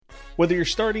Whether you're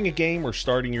starting a game or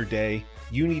starting your day,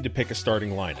 you need to pick a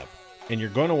starting lineup, and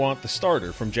you're going to want the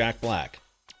starter from Jack Black.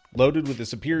 Loaded with the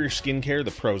superior skincare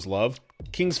the pros love,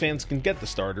 Kings fans can get the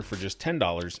starter for just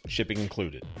 $10, shipping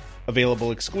included.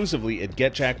 Available exclusively at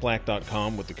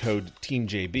getjackblack.com with the code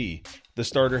TEAMJB, the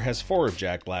starter has 4 of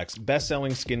Jack Black's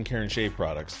best-selling skincare and shave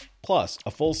products, plus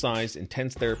a full-size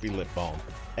Intense Therapy Lip Balm,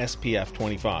 SPF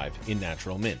 25 in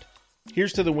natural mint.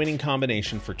 Here's to the winning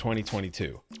combination for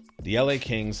 2022. The LA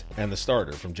Kings and the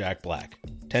starter from Jack Black.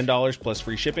 $10 plus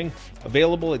free shipping.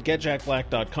 Available at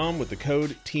getjackblack.com with the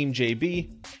code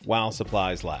TEAMJB while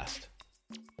supplies last.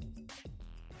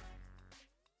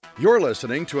 You're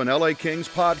listening to an LA Kings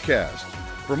podcast.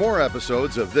 For more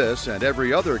episodes of this and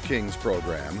every other Kings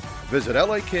program, visit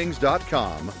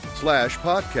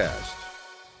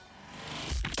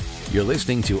lakings.com/podcast. You're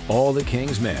listening to All the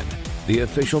Kings Men, the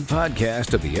official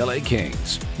podcast of the LA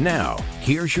Kings. Now,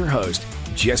 here's your host,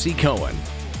 Jesse Cohen.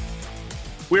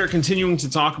 We are continuing to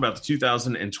talk about the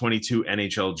 2022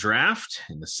 NHL Draft.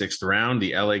 In the 6th round,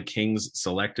 the LA Kings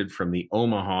selected from the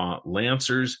Omaha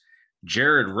Lancers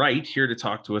Jared Wright, here to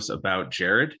talk to us about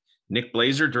Jared. Nick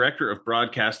Blazer, Director of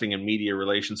Broadcasting and Media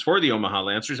Relations for the Omaha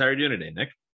Lancers. How are you doing today, Nick?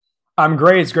 I'm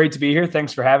great. It's great to be here.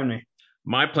 Thanks for having me.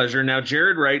 My pleasure. Now,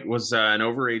 Jared Wright was an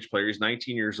overage player. He's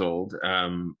 19 years old.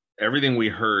 Everything we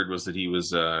heard was that he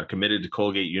was committed to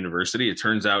Colgate University. It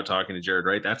turns out, talking to Jared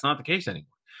Wright, that's not the case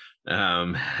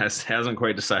anymore. Hasn't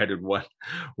quite decided what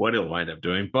he'll wind up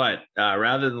doing. But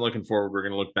rather than looking forward, we're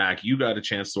going to look back. You got a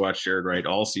chance to watch Jared Wright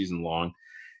all season long.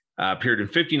 Appeared in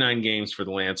 59 games for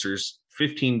the Lancers,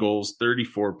 15 goals,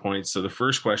 34 points. So the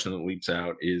first question that leaps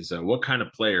out is, what kind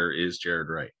of player is Jared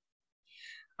Wright?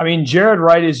 I mean, Jared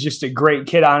Wright is just a great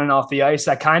kid on and off the ice.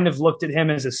 I kind of looked at him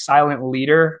as a silent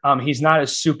leader. He's not a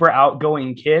super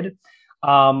outgoing kid,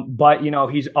 but,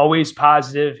 he's always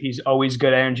positive. He's always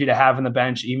good energy to have on the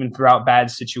bench, even throughout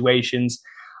bad situations.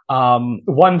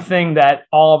 One thing that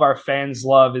all of our fans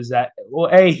love is that,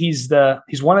 he's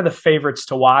one of the favorites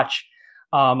to watch.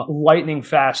 Lightning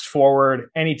fast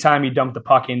forward. Anytime you dump the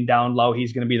puck in down low,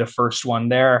 he's going to be the first one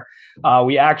there.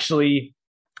 We actually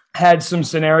had some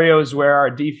scenarios where our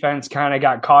defense kind of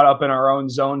got caught up in our own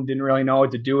zone, didn't really know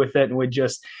what to do with it, and would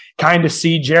just kind of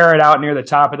see Jared out near the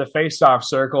top of the faceoff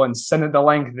circle and send it the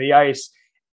length of the ice.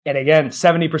 And again,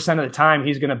 70% of the time,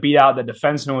 he's going to beat out the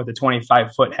defenseman with a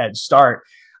 25-foot head start.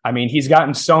 I mean, he's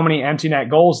gotten so many empty net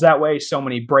goals that way, so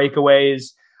many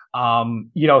breakaways.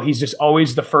 He's just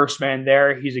always the first man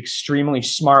there. He's extremely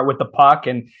smart with the puck,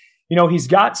 and he's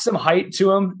got some height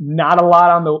to him, not a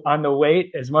lot on the weight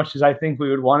as much as I think we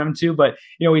would want him to, but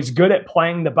he's good at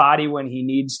playing the body when he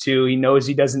needs to. He knows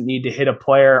he doesn't need to hit a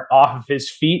player off of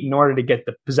his feet in order to get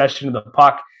the possession of the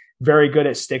puck. Very good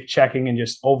at stick checking, and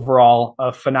just overall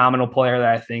a phenomenal player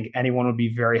that I think anyone would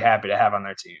be very happy to have on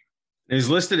their team. He's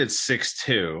listed at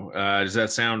 6'2". Does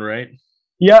that sound right?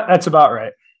 Yeah, that's about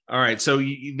right. All right, so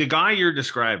the guy you're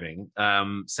describing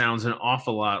sounds an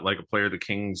awful lot like a player the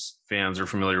Kings fans are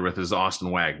familiar with, is Austin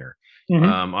Wagner.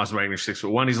 Mm-hmm. Austin Wagner's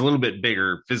 6'1". He's a little bit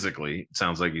bigger physically. It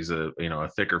sounds like he's a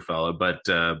thicker fella, but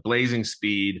blazing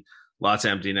speed, lots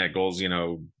of empty net goals.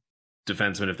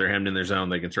 Defensemen, if they're hemmed in their zone,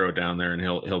 they can throw it down there and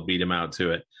he'll beat him out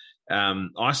to it.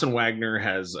 Austin Wagner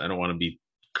has, I don't want to be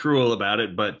cruel about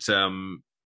it, but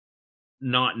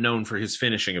not known for his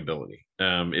finishing ability.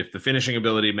 If the finishing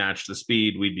ability matched the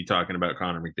speed, we'd be talking about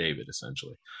Connor McDavid,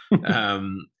 essentially.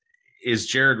 Is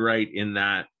Jared Wright in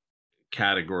that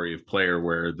category of player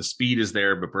where the speed is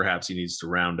there, but perhaps he needs to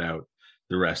round out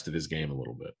the rest of his game a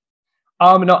little bit?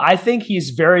 No, I think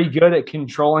he's very good at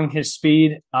controlling his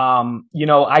speed.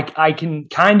 I can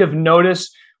kind of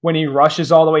notice when he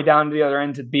rushes all the way down to the other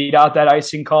end to beat out that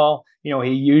icing call. He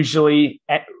usually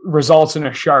results in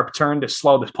a sharp turn to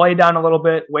slow the play down a little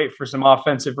bit, wait for some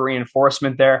offensive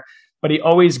reinforcement there. But he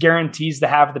always guarantees to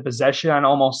have the possession on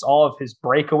almost all of his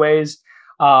breakaways.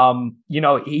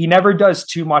 He never does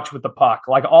too much with the puck,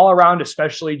 like all around,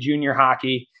 especially junior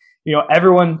hockey.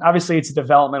 Everyone, obviously it's a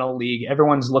developmental league.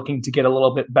 Everyone's looking to get a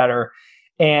little bit better.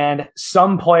 And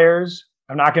some players,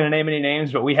 I'm not going to name any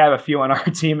names, but we have a few on our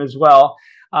team as well,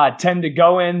 tend to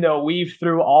go in, they'll weave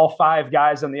through all 5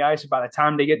 guys on the ice. By the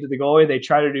time they get to the goalie, they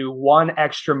try to do one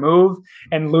extra move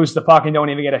and lose the puck and don't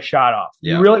even get a shot off.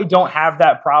 Yeah. You really don't have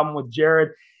that problem with Jared.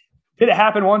 Did it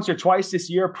happen once or twice this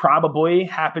year? Probably.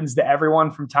 Happens to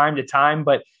everyone from time to time.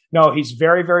 But no, he's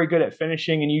very, very good at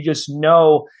finishing, and you just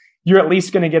know you're at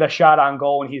least going to get a shot on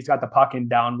goal when he's got the puck in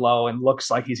down low and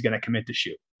looks like he's going to commit to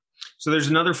shoot. So there's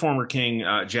another former King,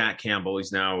 Jack Campbell.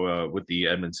 He's now with the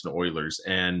Edmonton Oilers.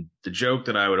 And the joke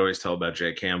that I would always tell about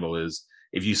Jack Campbell is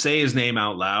if you say his name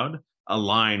out loud, a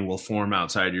line will form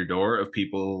outside your door of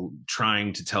people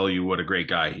trying to tell you what a great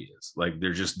guy he is. Like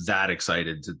they're just that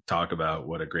excited to talk about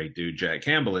what a great dude Jack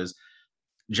Campbell is.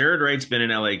 Jared Wright's been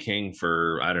an LA King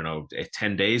for, I don't know,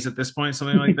 10 days at this point,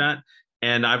 something like that.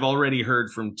 And I've already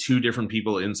heard from 2 different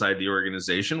people inside the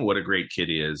organization what a great kid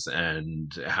he is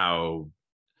and how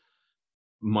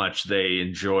much they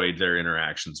enjoyed their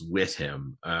interactions with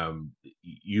him.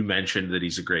 You mentioned that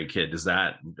he's a great kid. Does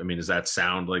that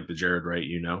sound like the Jared Wright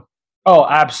you know? Oh,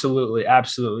 absolutely.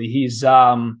 Absolutely. He's,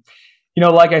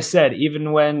 like I said,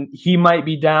 even when he might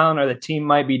be down or the team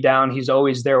might be down, he's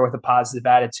always there with a positive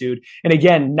attitude. And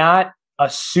again, not a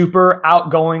super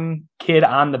outgoing kid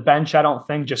on the bench, I don't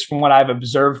think, just from what I've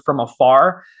observed from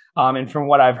afar. And from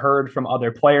what I've heard from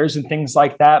other players and things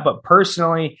like that. But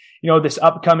personally, this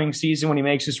upcoming season, when he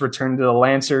makes his return to the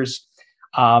Lancers,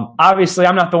 obviously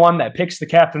I'm not the one that picks the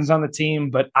captains on the team,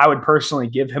 but I would personally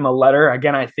give him a letter.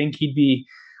 Again, I think he'd be,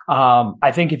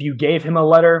 I think if you gave him a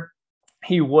letter,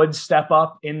 he would step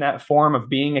up in that form of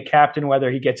being a captain,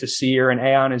 whether he gets a C or an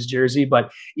A on his jersey.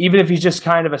 But even if he's just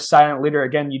kind of a silent leader,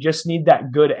 again, you just need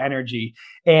that good energy.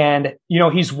 And,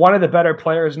 he's one of the better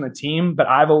players in the team, but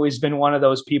I've always been one of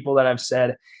those people that have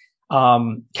said,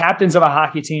 captains of a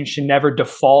hockey team should never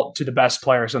default to the best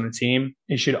players on the team.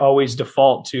 It should always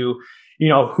default to,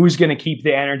 who's going to keep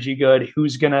the energy good,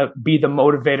 who's going to be the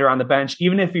motivator on the bench.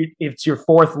 Even if it's your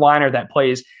fourth liner that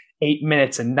plays 8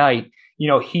 minutes a night,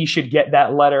 he should get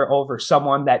that letter over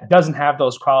someone that doesn't have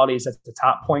those qualities as the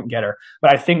top point getter.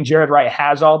 But I think Jared Wright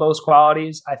has all those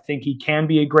qualities. I think he can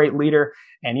be a great leader.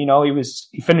 And,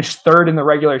 he finished 3rd in the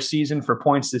regular season for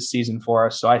points this season for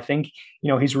us. So I think,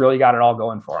 he's really got it all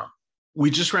going for him. We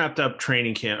just wrapped up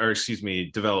development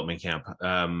camp.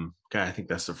 God, I think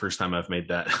that's the first time I've made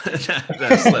that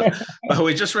slip. But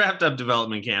we just wrapped up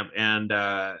development camp, and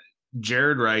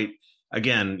Jared Wright,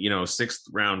 again, 6th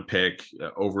round pick,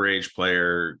 overage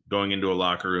player, going into a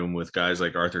locker room with guys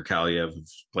like Arthur Kaliev,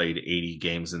 who's played 80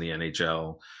 games in the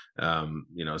NHL.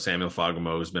 Samuel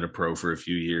Fagemo has been a pro for a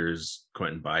few years.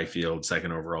 Quentin Byfield,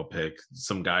 2nd overall pick.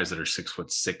 Some guys that are 6'6",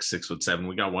 6'7".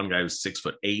 We got one guy who's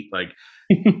 6'8". Like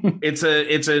it's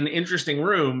an interesting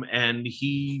room, and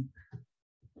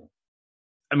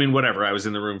whatever. I was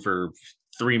in the room for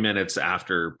 3 minutes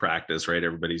after practice, right?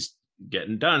 Everybody's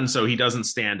getting done, so he doesn't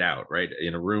stand out, right,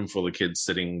 in a room full of kids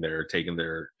sitting there taking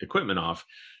their equipment off.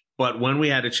 But when we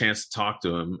had a chance to talk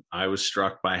to him, I was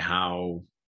struck by how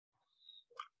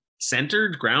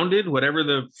centered, grounded, whatever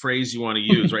the phrase you want to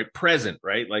use, right, present,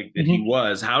 right, like that he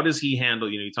was. How does he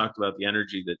handle, you talked about the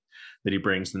energy that he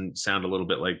brings, and sound a little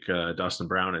bit like Dustin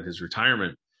Brown at his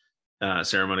retirement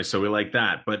ceremony, so we like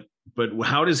that. But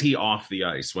how does he off the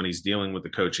ice when he's dealing with the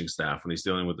coaching staff, when he's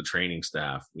dealing with the training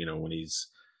staff, when he's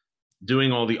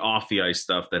doing all the off the ice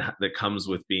stuff that comes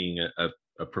with being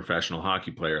a professional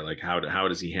hockey player? Like how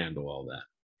does he handle all that?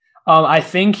 I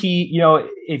think he,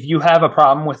 if you have a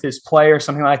problem with his play or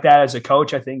something like that as a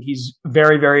coach, I think he's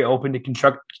very, very open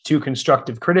to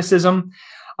constructive criticism.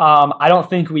 I don't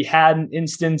think we had an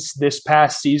instance this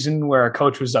past season where a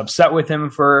coach was upset with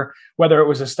him for whether it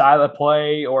was a style of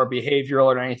play or behavioral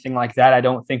or anything like that. I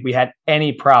don't think we had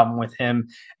any problem with him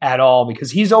at all,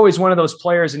 because he's always one of those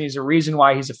players, and he's a reason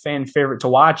why he's a fan favorite to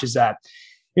watch, is that,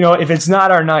 if it's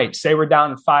not our night, say we're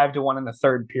down 5-1 in the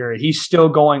 3rd period, he's still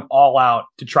going all out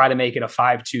to try to make it a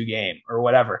 5-2 game or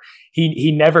whatever.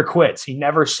 He never quits. He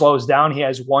never slows down. He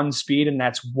has one speed, and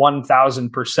that's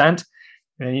 1,000%.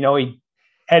 And, he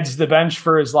heads to the bench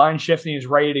for his line shift, and he's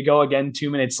ready to go again 2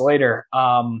 minutes later.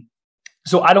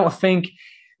 So I don't think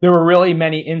there were really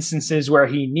many instances where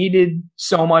he needed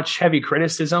so much heavy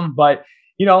criticism, but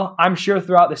I'm sure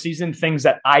throughout the season, things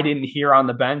that I didn't hear on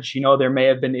the bench, there may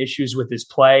have been issues with his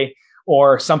play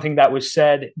or something that was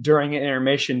said during an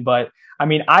intermission. But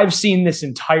I've seen this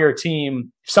entire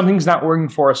team, if something's not working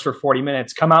for us for 40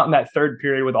 minutes, come out in that 3rd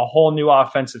period with a whole new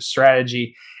offensive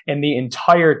strategy, and the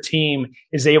entire team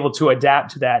is able to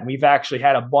adapt to that. And we've actually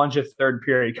had a bunch of 3rd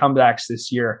period comebacks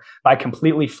this year by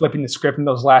completely flipping the script in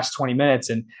those last 20 minutes.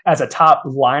 And as a top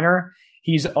liner,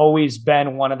 he's always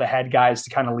been one of the head guys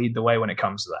to kind of lead the way when it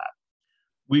comes to that.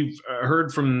 We've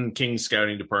heard from King's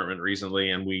scouting department recently,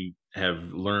 and we have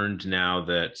learned now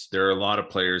that there are a lot of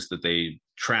players that they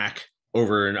track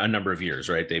over a number of years,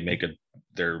 right?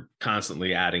 They're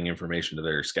constantly adding information to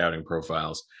their scouting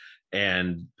profiles.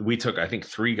 And we took, I think,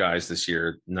 3 guys this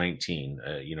year, 19,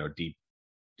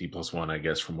 D+1, I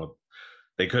guess, from what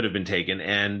they could have been taken.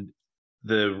 And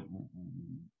the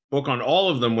book on all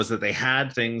of them was that they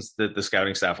had things that the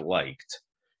scouting staff liked,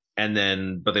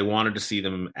 but they wanted to see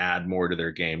them add more to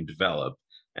their game, develop.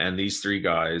 And these 3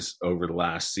 guys over the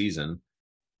last season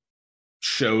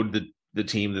showed that the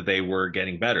team that they were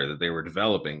getting better, that they were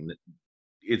developing.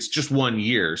 It's just 1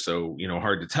 year, so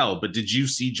hard to tell. But did you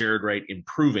see Jared Wright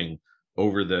improving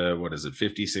over the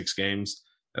 56 games?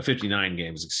 59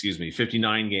 games,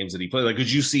 59 games that he played. Like,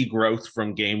 could you see growth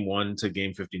from game 1 to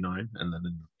game 59 and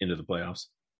then into the playoffs?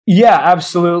 Yeah,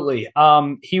 absolutely.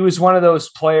 He was one of those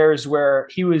players where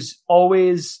he was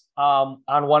always on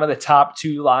one of the top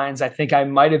 2 lines. I think I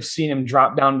might have seen him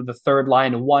drop down to the 3rd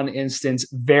line in one instance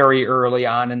very early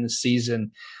on in the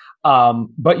season.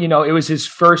 But, it was his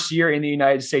first year in the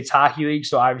United States Hockey League,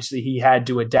 so obviously he had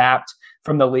to adapt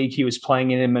from the league he was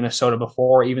playing in Minnesota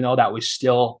before, even though that was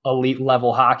still elite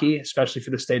level hockey, especially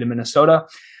for the state of Minnesota.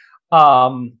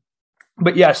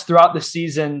 But yes, throughout the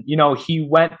season, he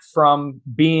went from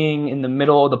being in the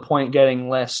middle of the point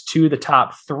getting list to the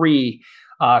top 3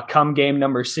 come game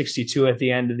number 62 at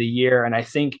the end of the year. And I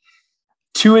think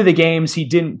 2 of the games he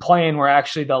didn't play in were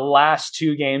actually the last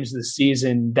 2 games of the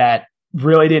season that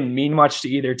really didn't mean much to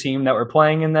either team that were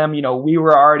playing in them.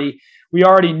 We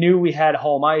already knew we had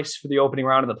home ice for the opening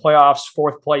round of the playoffs,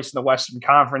 4th place in the Western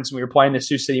Conference, and we were playing the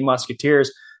Sioux City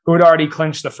Musketeers, who had already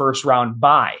clinched the first round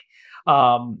bye.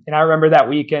 And I remember that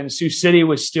weekend, Sioux City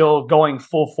was still going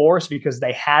full force because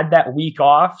they had that week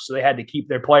off, so they had to keep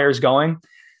their players going.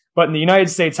 But in the United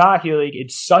States Hockey League,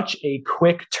 it's such a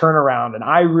quick turnaround, and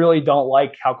I really don't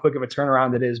like how quick of a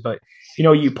turnaround it is. But,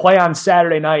 you play on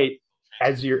Saturday night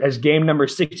as game number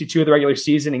 62 of the regular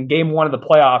season, and game 1 of the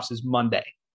playoffs is Monday.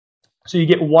 So you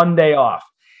get 1 day off.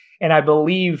 And I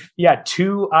believe,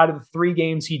 2 out of the 3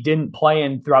 games he didn't play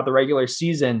in throughout the regular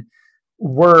season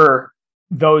were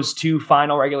those 2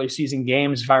 final regular season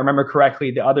games. If I remember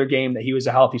correctly, the other game that he was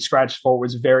a healthy scratch for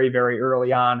was very, very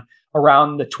early on,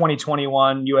 around the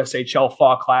 2021 USHL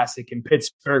Fall Classic in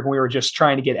Pittsburgh. We were just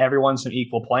trying to get everyone some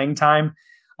equal playing time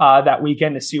that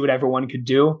weekend to see what everyone could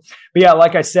do. But yeah,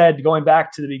 like I said, going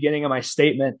back to the beginning of my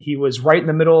statement, he was right in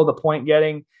the middle of the point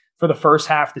getting for the first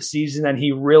half of the season, and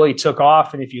he really took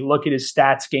off. And if you look at his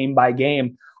stats game by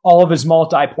game, all of his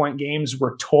multi-point games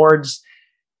were towards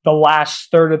the last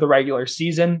third of the regular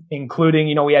season, including,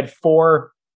 we had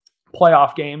 4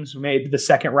 playoff games. We made the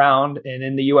second round, and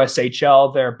in the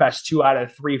USHL, their best 2 out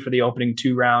of 3 for the opening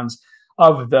 2 rounds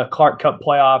of the Clark Cup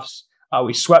playoffs.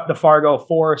 We swept the Fargo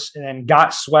Force and then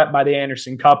got swept by the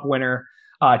Anderson Cup winner,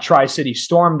 Tri-City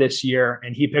Storm this year.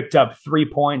 And he picked up 3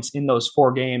 points in those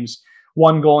 4 games,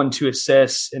 1 goal and 2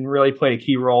 assists, and really played a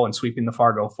key role in sweeping the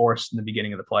Fargo Force in the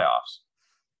beginning of the playoffs.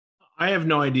 I have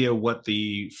no idea what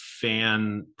the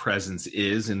fan presence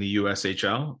is in the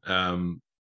USHL.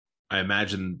 I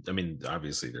imagine,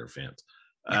 obviously they're fans.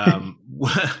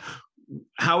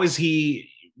 How is he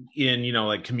in,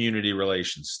 like community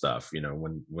relations stuff,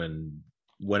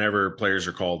 whenever players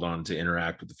are called on to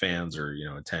interact with the fans or,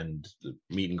 attend the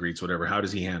meet and greets, whatever, how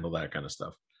does he handle that kind of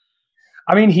stuff?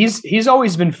 He's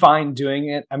always been fine doing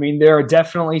it. There are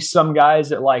definitely some guys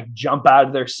that like jump out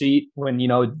of their seat when,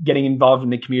 getting involved in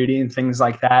the community and things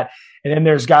like that. And then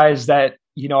there's guys that,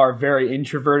 are very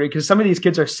introverted because some of these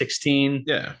kids are 16.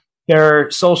 Yeah.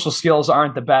 Their social skills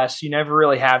aren't the best. You never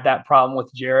really have that problem with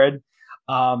Jared.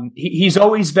 He's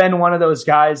always been one of those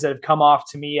guys that have come off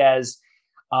to me as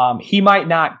he might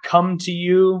not come to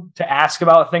you to ask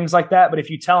about things like that. But if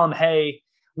you tell him, hey,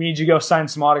 we need you to go sign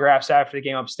some autographs after the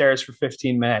game upstairs for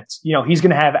 15 minutes, he's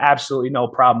going to have absolutely no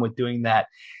problem with doing that.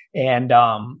 And,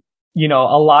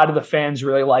 a lot of the fans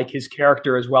really like his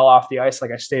character as well off the ice,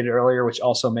 like I stated earlier, which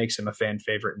also makes him a fan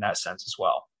favorite in that sense as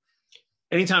well.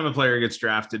 Anytime a player gets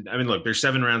drafted, look, there's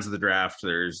 7 rounds of the draft.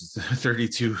 There's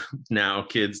 32 now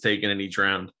kids taken in each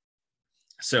round.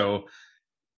 So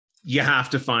you have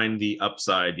to find the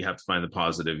upside. You have to find the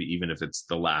positive, even if it's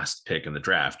the last pick in the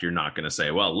draft. You're not going to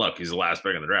say, well, look, he's the last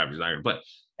pick in the draft, he's not going to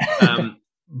play.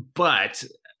 But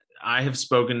I have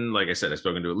spoken, like I said, I've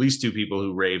spoken to at least 2 people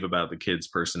who rave about the kid's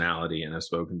personality, and I've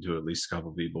spoken to at least a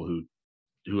couple of people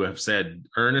who have said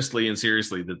earnestly and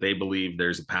seriously that they believe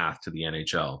there's a path to the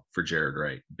NHL for Jared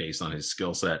Wright based on his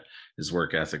skill set, his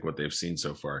work ethic, what they've seen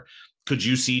so far. Could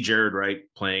you see Jared Wright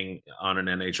playing on an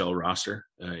NHL roster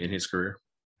in his career?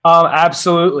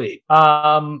 Absolutely.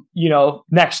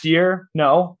 Next year,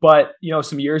 no, but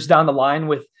some years down the line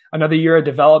with another year of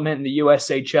development in the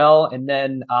USHL, and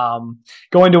then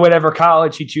going to whatever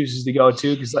college he chooses to go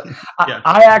to. Because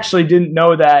I actually didn't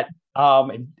know that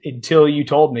until you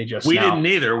told me just now. We didn't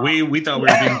either. We thought we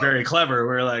were being very clever.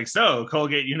 We were like, so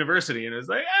Colgate University, and it was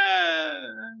like,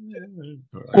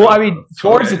 Well,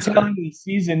 towards the tail end of the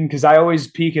season, because I always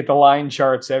peek at the line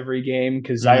charts every game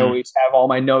because I always have all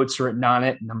my notes written on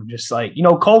it, and I'm just like,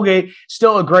 Colgate,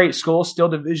 still a great school, still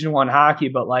Division I hockey,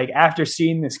 but like after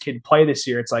seeing this kid play this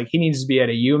year, it's like he needs to be at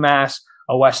a UMass,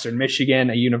 a Western Michigan,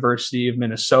 a University of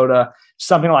Minnesota,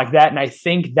 something like that. And I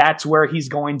think that's where he's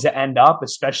going to end up,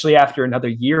 especially after another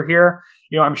year here.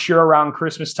 I'm sure around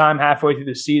Christmas time, halfway through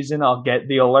the season, I'll get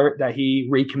the alert that he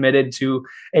recommitted to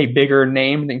a bigger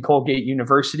name than Colgate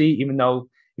University, even though,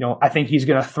 I think he's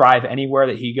going to thrive anywhere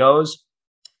that he goes.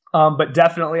 But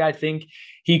definitely, I think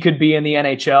he could be in the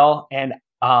NHL. And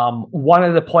one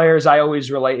of the players I always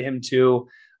relate him to,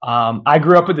 I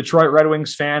grew up a Detroit Red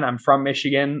Wings fan. I'm from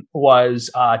Michigan, was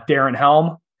Darren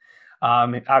Helm.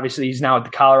 Obviously, he's now at the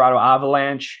Colorado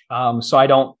Avalanche, so I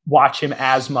don't watch him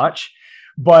as much.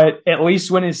 But at least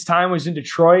when his time was in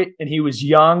Detroit and he was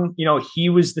young, he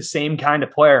was the same kind of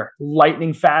player,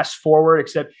 lightning fast forward,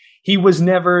 except he was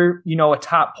never, a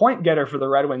top point getter for the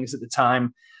Red Wings at the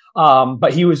time.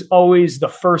 But he was always the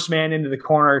first man into the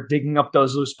corner, digging up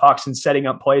those loose pucks and setting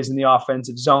up plays in the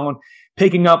offensive zone,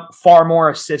 picking up far more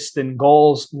assists than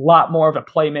goals, a lot more of a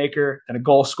playmaker than a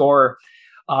goal scorer.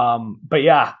 But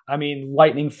yeah,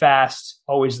 lightning fast,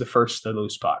 always the first to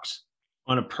loose pucks.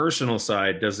 On a personal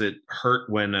side, does it hurt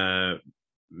when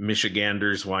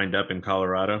Michiganders wind up in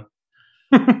Colorado?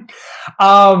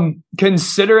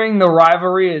 Considering the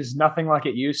rivalry is nothing like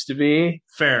it used to be.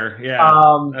 Fair. Yeah,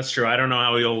 that's true. I don't know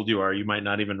how old you are. You might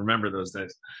not even remember those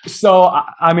days. So,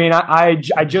 I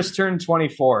just turned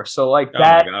 24. So like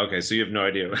that. Okay. So you have no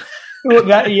idea.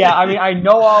 I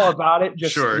know all about it.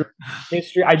 Just sure.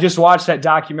 History. I just watched that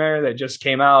documentary that just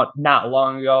came out not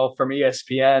long ago from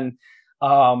ESPN.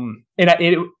 And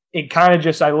it kind of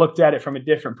just, I looked at it from a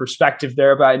different perspective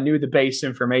there, but I knew the base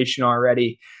information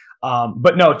already.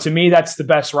 But no, to me, that's the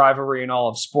best rivalry in all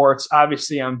of sports.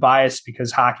 Obviously, I'm biased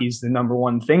because hockey's the number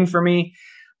one thing for me,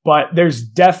 but there's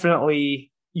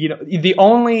definitely, the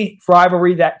only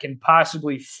rivalry that can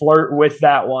possibly flirt with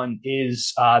that one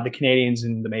is the Canadiens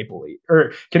and the Maple Leaf,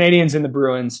 or Canadiens and the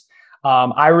Bruins.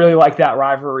 I really like that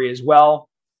rivalry as well.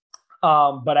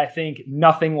 But I think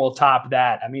nothing will top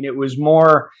that. It was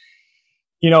more,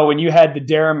 when you had the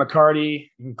Darren McCarty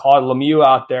and Claude Lemieux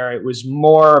out there, it was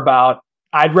more about,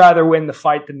 I'd rather win the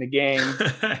fight than the game.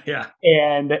 Yeah.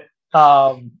 And,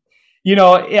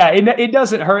 it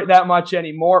doesn't hurt that much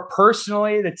anymore.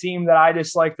 Personally, the team that I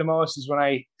dislike the most is when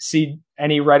I see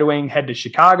any Red Wing head to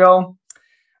Chicago.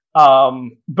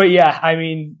 But yeah,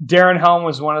 Darren Helm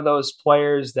was one of those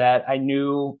players that I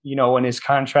knew, when his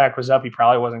contract was up, he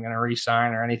probably wasn't going to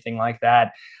re-sign or anything like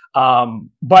that.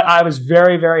 But I was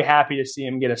very, very happy to see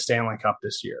him get a Stanley Cup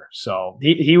this year. So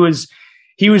he was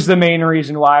the main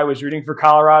reason why I was rooting for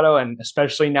Colorado. And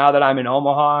especially now that I'm in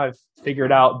Omaha, I've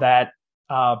figured out that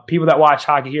people that watch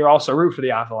hockey here also root for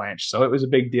the Avalanche. So it was a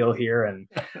big deal here.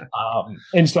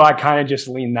 And so I kind of just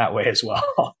leaned that way as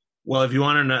well. Well, if you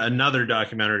want another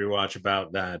documentary to watch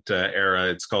about that era,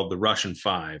 it's called The Russian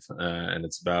Five, and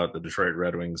it's about the Detroit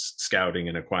Red Wings scouting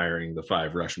and acquiring the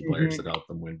 5 Russian players that helped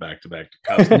them win back-to-back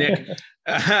cups. Nick,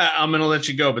 I'm going to let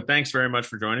you go, but thanks very much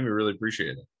for joining me. Really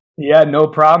appreciate it. Yeah, no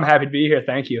problem. Happy to be here.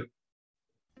 Thank you.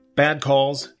 Bad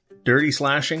calls, dirty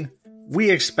slashing. We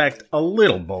expect a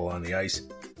little bull on the ice,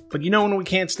 but when we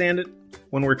can't stand it?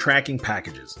 When we're tracking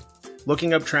packages,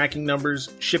 looking up tracking numbers,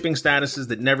 shipping statuses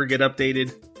that never get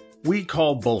updated. We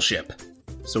call bullshit.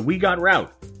 So we got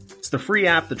Route. It's the free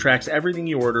app that tracks everything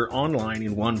you order online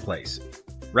in one place.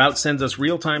 Route sends us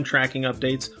real-time tracking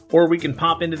updates, or we can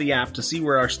pop into the app to see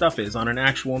where our stuff is on an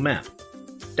actual map.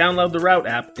 Download the Route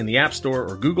app in the App Store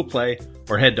or Google Play,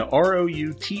 or head to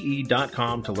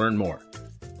route.com to learn more.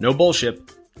 No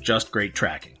bullshit, just great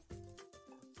tracking.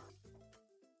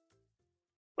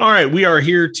 All right, we are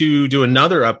here to do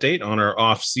another update on our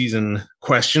off-season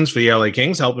questions for the LA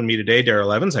Kings. Helping me today,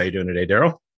 Daryl Evans. How you doing today,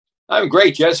 Daryl? I'm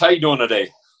great, Jess. How you doing today?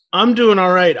 I'm doing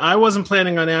all right. I wasn't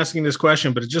planning on asking this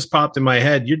question, but it just popped in my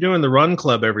head. You're doing the Run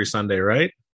Club every Sunday,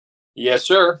 right? Yes,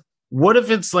 sir. What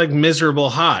if it's like miserable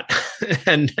hot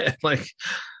and like?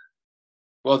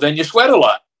 Well, then you sweat a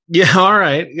lot. Yeah. All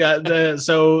right.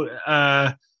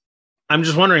 Yeah. I'm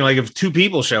just wondering, like, if 2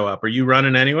 people show up, are you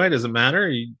running anyway? Does it matter?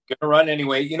 Going to run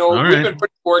anyway. We've been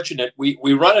pretty fortunate. We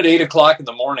run at 8:00 in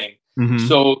the morning. Mm-hmm.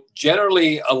 So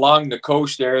generally along the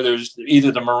coast there's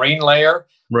either the marine layer,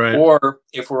 right, or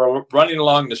if we're running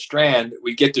along the Strand,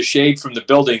 we get the shade from the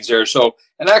buildings there. So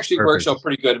it actually works out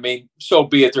pretty good. So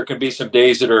be it. There can be some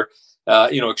days that are,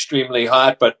 extremely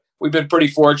hot, but we've been pretty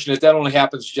fortunate. That only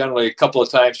happens generally a couple of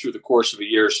times through the course of a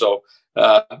year. So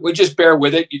we just bear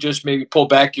with it. You just maybe pull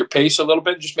back your pace a little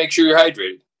bit and just make sure you're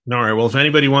hydrated. All right. Well, if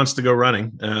anybody wants to go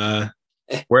running,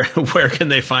 where can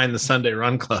they find the Sunday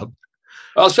Run Club?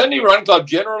 Well, Sunday Run Club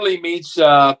generally meets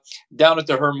down at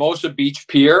the Hermosa Beach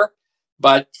Pier,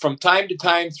 but from time to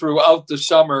time throughout the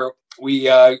summer, we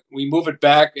move it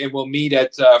back, and we'll meet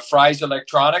at Fry's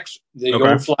Electronics, the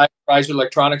old Fry's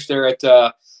Electronics there at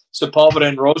Sepulveda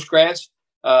and Rosecrans.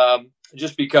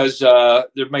 Just because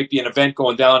there might be an event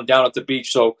going down at the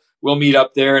beach, so we'll meet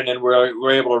up there, and then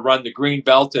we're able to run the green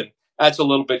belt, and that's a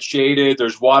little bit shaded.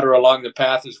 There's water along the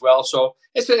path as well, so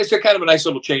it's a kind of a nice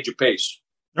little change of pace.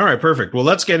 All right, perfect. Well,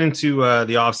 let's get into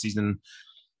the off-season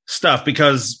stuff,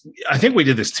 because I think we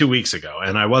did this 2 weeks ago,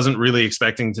 and I wasn't really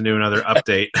expecting to do another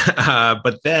update.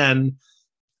 But then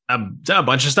a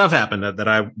bunch of stuff happened that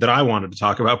I wanted to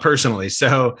talk about personally.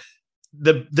 So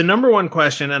the number one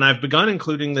question, and I've begun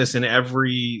including this in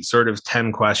every sort of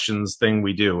 10 questions thing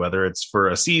we do, whether it's for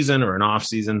a season or an off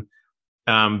season,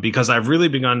 because I've really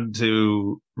begun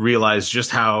to realize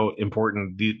just how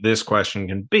important this question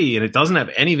can be. And it doesn't have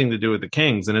anything to do with the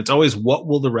Kings. And it's always, what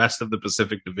will the rest of the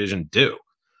Pacific Division do?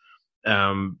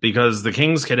 Because the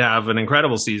Kings could have an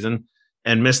incredible season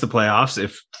and miss the playoffs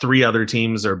if 3 other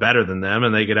teams are better than them,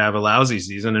 and they could have a lousy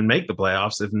season and make the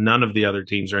playoffs if none of the other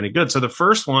teams are any good. So the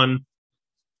first one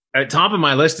at top of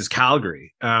my list is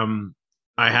Calgary. I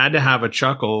had to have a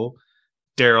chuckle,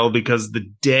 Daryl, because the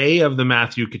day of the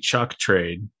Matthew Tkachuk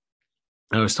trade,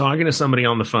 I was talking to somebody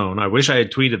on the phone. I wish I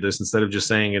had tweeted this instead of just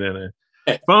saying it in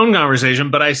a phone conversation,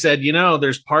 but I said,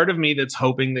 there's part of me that's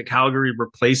hoping that Calgary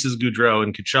replaces Gaudreau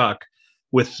and Tkachuk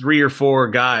with 3 or 4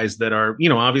 guys that are,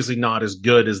 obviously not as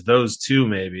good as those two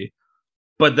maybe,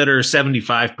 but that are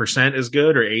 75% as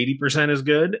good or 80% as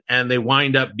good, and they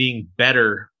wind up being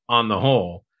better on the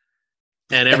whole.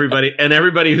 And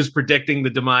everybody who's predicting the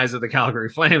demise of the Calgary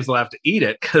Flames will have to eat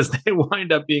it, because they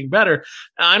wind up being better.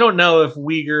 I don't know if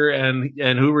Weegar and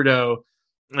Huberdeau,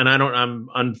 and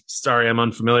I'm sorry, I'm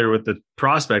unfamiliar with the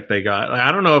prospect they got.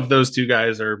 I don't know if those two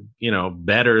guys are,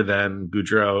 better than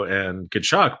Gaudreau and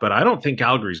Tkachuk, but I don't think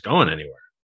Calgary's going anywhere.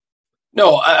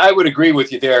 No, I would agree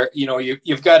with you there.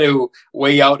 You've got to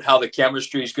weigh out how the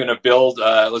chemistry is going to build.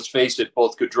 Let's face it,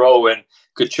 both Gaudreau and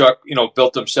Tkachuk,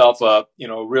 built himself a,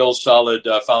 real solid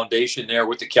foundation there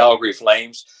with the Calgary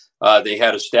Flames. They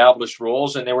had established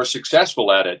roles, and they were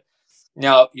successful at it.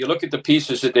 Now, you look at the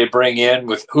pieces that they bring in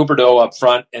with Huberdeau up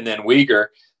front and then Weegar,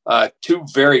 2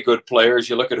 very good players.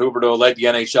 You look at Huberdeau, led the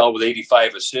NHL with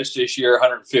 85 assists this year,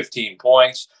 115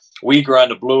 points. Weegar on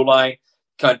the blue line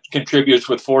contributes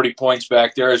with 40 points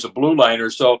back there as a blue liner.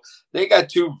 So they got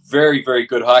 2 very, very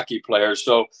good hockey players.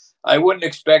 So I wouldn't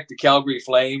expect the Calgary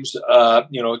Flames,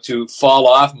 to fall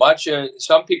off much.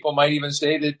 Some people might even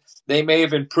say that they may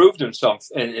have improved in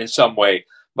some way.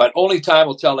 But only time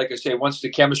will tell, like I say, once the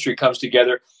chemistry comes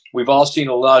together. We've all seen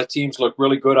a lot of teams look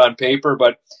really good on paper,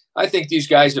 but I think these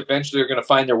guys eventually are going to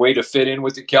find their way to fit in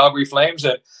with the Calgary Flames,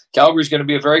 and Calgary's going to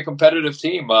be a very competitive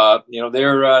team.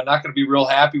 They're not going to be real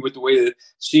happy with the way the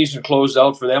season closed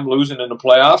out for them, losing in the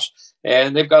playoffs,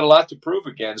 and they've got a lot to prove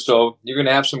again. So you're going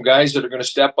to have some guys that are going to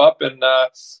step up and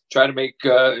try to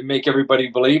make everybody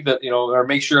believe that, or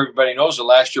make sure everybody knows that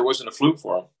last year wasn't a fluke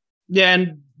for them. Yeah,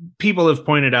 and people have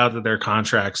pointed out that their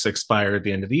contracts expire at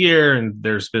the end of the year, and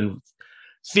there's been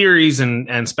theories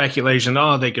and speculation.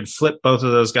 They could flip both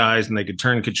of those guys, and they could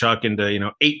turn Tkachuk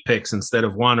into 8 picks instead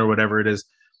of 1 or whatever it is.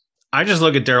 I just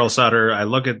look at Daryl Sutter. I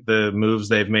look at the moves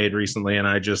they've made recently, and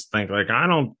I just think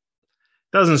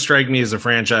doesn't strike me as a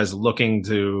franchise looking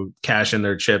to cash in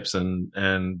their chips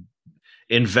and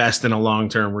invest in a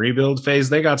long-term rebuild phase.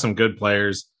 They got some good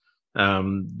players.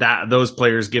 That those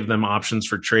players give them options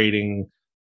for trading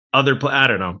other. I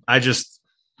don't know. I said,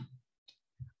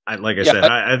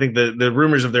 I think the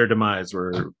rumors of their demise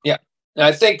were. Yeah, and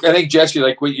I think Jesse,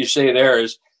 like what you say there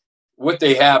is what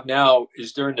they have now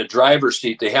is they're in the driver's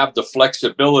seat. They have the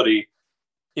flexibility.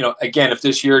 Again, if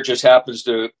this year just happens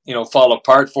to fall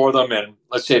apart for them, and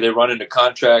let's say they run into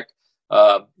contract,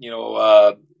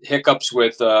 hiccups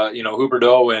with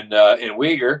Huberdeau and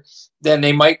Weegar, then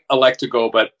they might elect to go.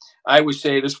 But I would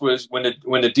say this was when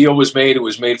the deal was made, it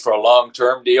was made for a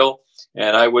long-term deal,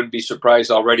 and I wouldn't be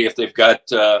surprised already if they've got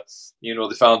the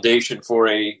foundation for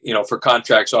for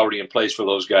contracts already in place for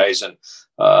those guys. And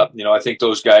I think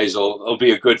those guys will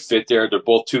be a good fit there. They're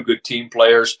both 2 good team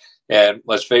players. And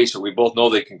let's face it, we both know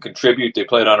they can contribute. They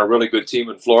played on a really good team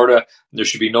in Florida. There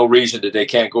should be no reason that they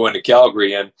can't go into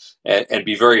Calgary and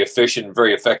be very efficient and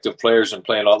very effective players and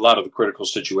play in a lot of the critical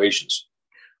situations.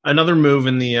 Another move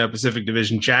in the Pacific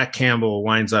Division, Jack Campbell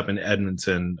winds up in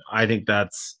Edmonton. I think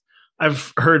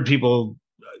I've heard people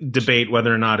debate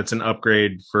whether or not it's an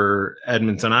upgrade for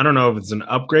Edmonton. I don't know if it's an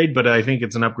upgrade, but I think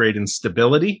it's an upgrade in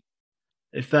stability,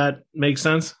 if that makes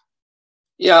sense.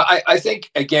 Yeah, I think,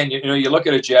 again, you look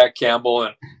at a Jack Campbell,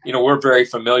 and, we're very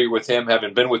familiar with him,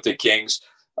 having been with the Kings.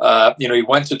 He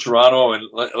went to Toronto, and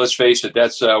let's face it,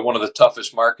 that's one of the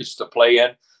toughest markets to play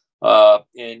in.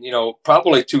 And,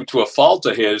 probably to a fault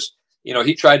of his,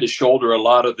 he tried to shoulder a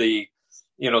lot of the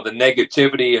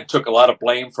negativity and took a lot of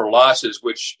blame for losses,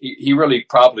 which he really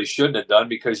probably shouldn't have done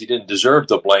because he didn't deserve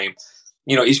the blame.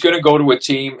 He's going to go to a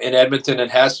team in Edmonton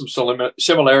and has some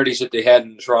similarities that they had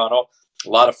in Toronto. A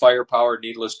lot of firepower,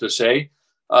 needless to say.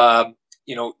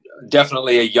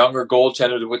 Definitely a younger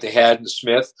goaltender than what they had in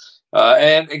Smith.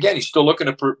 And again, he's still looking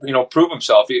to prove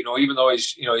himself. Even though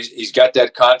he's got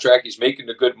that contract, he's making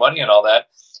the good money and all that.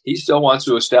 He still wants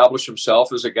to establish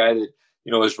himself as a guy that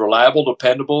is reliable,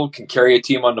 dependable, can carry a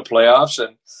team on the playoffs,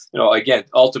 and again,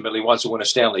 ultimately wants to win a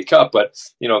Stanley Cup. But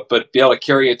be able to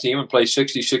carry a team and play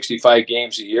 60, 65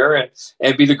 games a year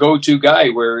and be the go-to guy.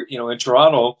 Where in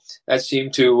Toronto that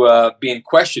seemed to be in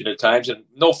question at times, and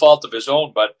no fault of his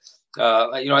own, but.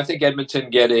 I think Edmonton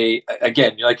get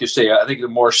again, like you say, I think the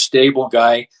more stable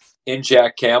guy in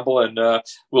Jack Campbell, and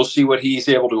we'll see what he's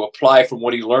able to apply from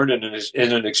what he learned in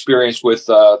an experience with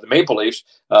the Maple Leafs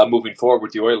moving forward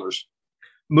with the Oilers.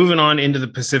 Moving on into the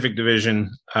Pacific Division,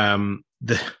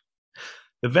 the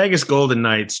Vegas Golden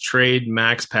Knights trade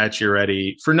Max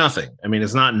Pacioretty for nothing. I mean,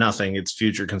 it's not nothing; it's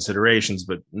future considerations,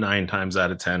 but 9 times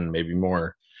out of 10, maybe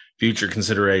more, future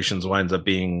considerations winds up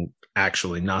being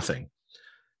actually nothing.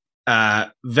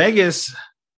 Vegas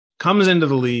comes into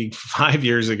the league 5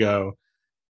 years ago,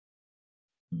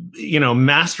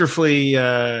 masterfully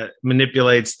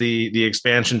manipulates the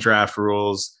expansion draft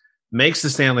rules, makes the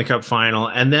Stanley Cup final,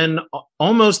 and then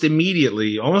almost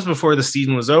immediately, almost before the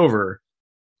season was over,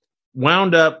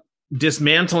 wound up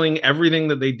dismantling everything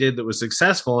that they did that was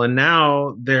successful. And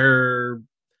now they are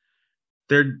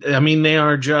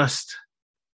just...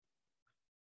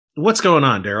 What's going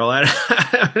on, Daryl?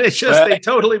 They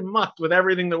totally mucked with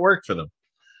everything that worked for them.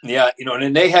 Yeah,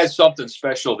 and they had something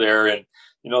special there, and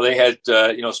they had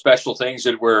special things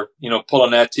that were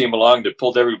pulling that team along, that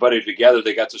pulled everybody together.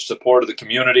 They got the support of the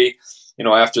community,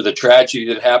 after the tragedy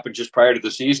that happened just prior to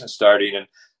the season starting, and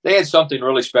they had something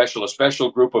really special, a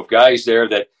special group of guys there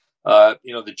that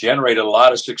that generated a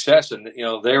lot of success, and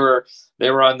they were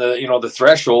on the the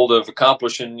threshold of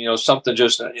accomplishing something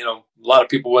just a lot of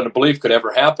people wouldn't believe could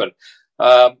ever happen.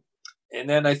 And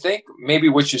then I think maybe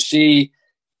what you see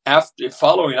after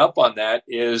following up on that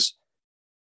is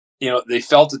they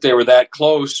felt that they were that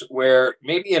close, where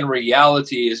maybe in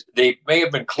reality is they may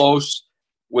have been close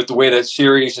with the way that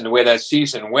series and the way that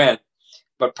season went,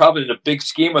 but probably in the big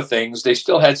scheme of things, they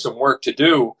still had some work to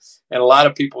do. And a lot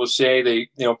of people say they,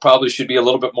 probably should be a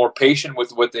little bit more patient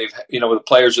with what they've, with the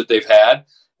players that they've had,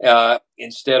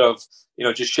 instead of,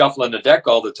 just shuffling the deck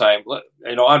all the time.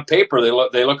 On paper,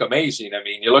 they look amazing. I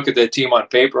mean, you look at that team on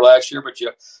paper last year, but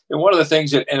one of the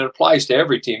things that, and it applies to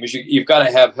every team, is you've got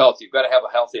to have health. You've got to have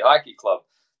a healthy hockey club.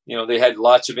 They had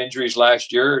lots of injuries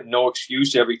last year. No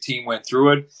excuse. Every team went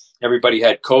through it. Everybody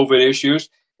had COVID issues.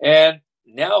 And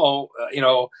now,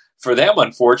 for them,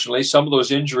 unfortunately, some of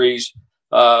those injuries,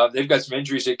 they've got some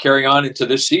injuries that carry on into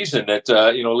this season that,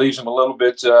 leaves them a little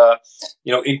bit,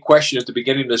 in question at the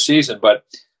beginning of the season. But,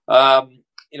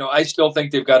 I still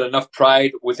think they've got enough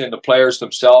pride within the players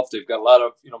themselves. They've got a lot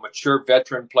of, mature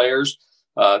veteran players.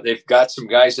 They've got some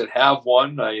guys that have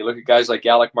won. You look at guys like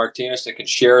Alec Martinez that can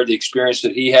share the experience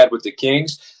that he had with the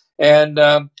Kings. And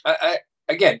I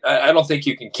don't think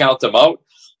you can count them out.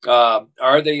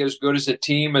 Are they as good as a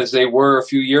team as they were a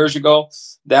few years ago?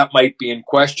 That might be in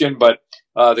question, but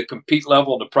the compete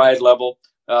level and the pride level,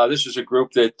 this is a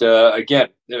group that, again,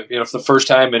 for the first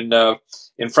time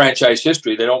in franchise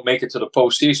history, they don't make it to the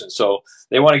postseason. So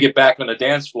they want to get back on the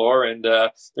dance floor, and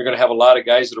they're going to have a lot of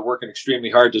guys that are working extremely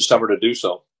hard this summer to do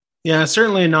so. Yeah,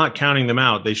 certainly not counting them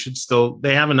out. They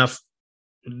have enough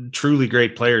truly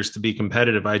great players to be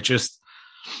competitive.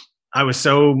 I was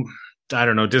so,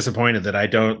 disappointed that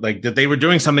that they were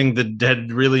doing something that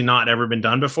had really not ever been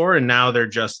done before. And now they're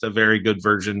just a very good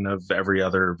version of every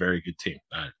other very good team.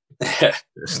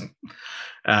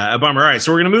 A bummer. All right.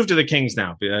 So we're going to move to the Kings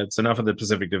now. It's enough of the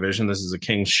Pacific Division. This is a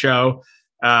Kings show.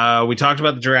 We talked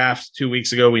about the draft 2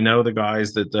 weeks ago. We know the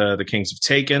guys that the Kings have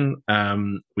taken.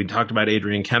 We talked about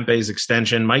Adrian Kempe's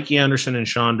extension. Mikey Anderson and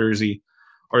Sean Durzi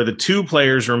are the 2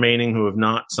 players remaining who have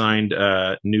not signed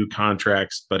new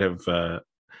contracts, but have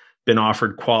been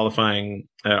offered qualifying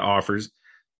offers.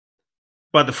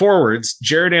 But the forwards,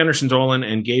 Jared Anderson-Dolan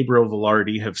and Gabriel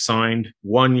Vilardi, have signed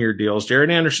 1-year deals. Jared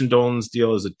Anderson-Dolan's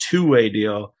deal is a 2-way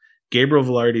deal. Gabriel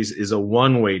Vilardi's is a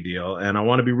 1-way deal. And I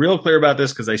want to be real clear about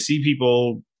this because I see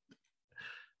people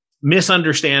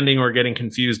misunderstanding or getting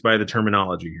confused by the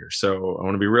terminology here. So I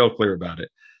want to be real clear about it.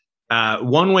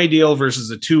 1-way deal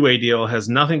versus a 2-way deal has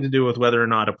nothing to do with whether or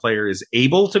not a player is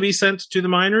able to be sent to the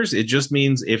minors. It just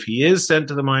means if he is sent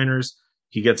to the minors,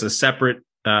 he gets a separate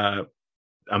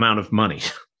amount of money.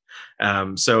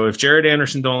 So if Jared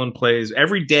Anderson-Dolan plays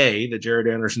every day that Jared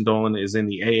Anderson-Dolan is in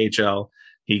the AHL,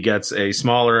 he gets a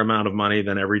smaller amount of money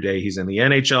than every day he's in the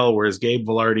NHL, whereas Gabe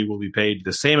Vilardi will be paid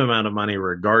the same amount of money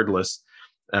regardless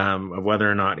of whether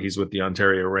or not he's with the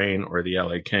Ontario Reign or the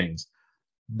LA Kings.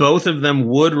 Both of them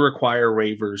would require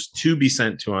waivers to be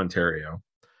sent to Ontario.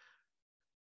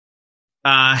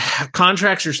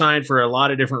 Contracts are signed for a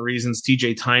lot of different reasons.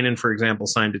 TJ Tynan, for example,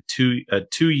 signed a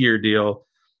two-year deal,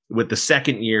 with the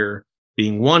second year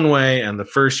being one way and the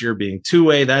first year being two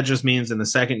way. That just means in the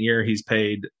second year he's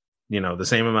paid, the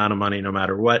same amount of money no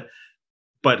matter what.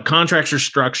 But contracts are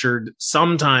structured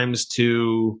sometimes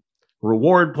to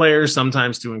reward players,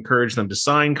 sometimes to encourage them to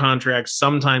sign contracts,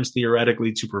 sometimes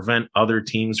theoretically to prevent other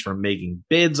teams from making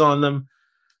bids on them.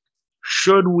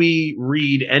 Should we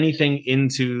read anything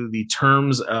into the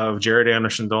terms of Jared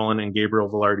Anderson-Dolan and Gabriel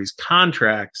Vilardi's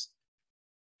contracts?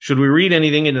 Should we read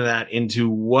anything into that, into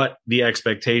what the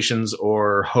expectations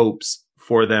or hopes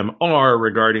for them are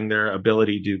regarding their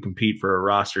ability to compete for a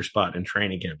roster spot in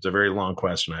training camp? It's a very long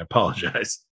question. I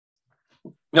apologize.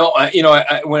 No,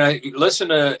 when I listen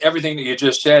to everything that you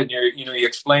just said, you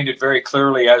explained it very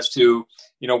clearly as to,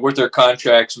 what their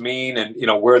contracts mean and,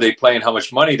 where they play and how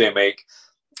much money they make.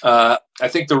 I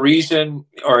think the reason,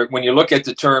 or when you look at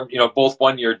the term, both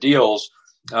 1-year deals,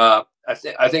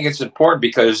 I think it's important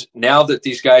because now that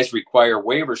these guys require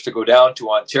waivers to go down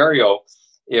to Ontario,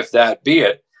 if that be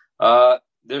it,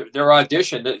 their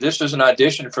audition, this is an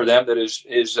audition for them that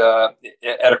is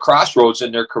at a crossroads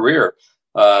in their career.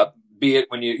 Be it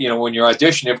when you're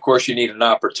auditioning, of course, you need an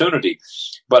opportunity.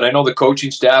 But I know the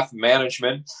coaching staff,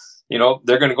 management,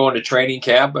 they're going to go into training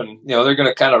camp and, they're going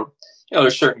to kind of,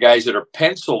 there's certain guys that are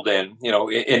penciled in,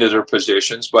 into their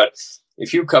positions. But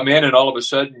if you come in and all of a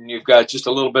sudden you've got just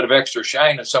a little bit of extra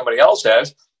shine that somebody else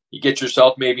has, you get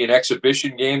yourself maybe an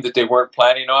exhibition game that they weren't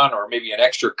planning on, or maybe an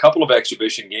extra couple of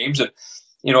exhibition games. And,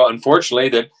 unfortunately,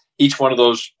 that each one of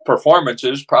those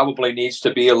performances probably needs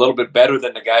to be a little bit better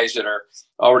than the guys that are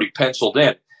already penciled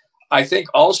in. I think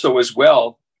also as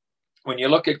well, when you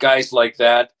look at guys like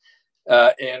that,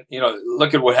 and,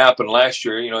 look at what happened last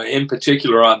year, in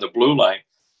particular on the blue line.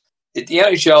 At the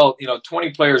NHL, 20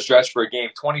 players dress for a game,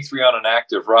 23 on an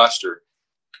active roster.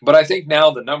 But I think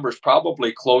now the number is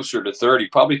probably closer to 30,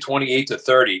 probably 28 to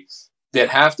 30, that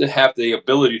have to have the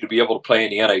ability to be able to play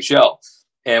in the NHL.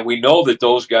 And we know that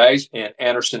those guys, and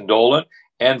Anderson-Dolan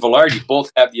and Vilardi,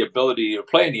 both have the ability to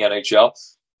play in the NHL.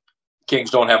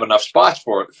 Kings don't have enough spots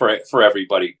for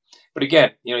everybody. But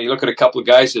again, you look at a couple of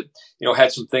guys that,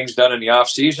 had some things done in the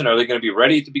offseason. Are they going to be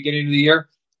ready at the beginning of the year?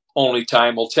 Only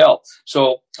time will tell.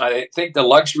 So I think the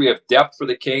luxury of depth for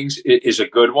the Kings is a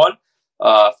good one.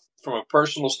 From a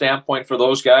personal standpoint for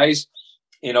those guys,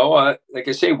 like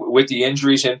I say, with the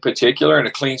injuries in particular and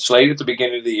a clean slate at the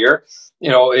beginning of the year,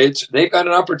 they've got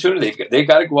an opportunity. They've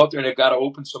got to go out there and they've got to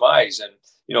open some eyes. And,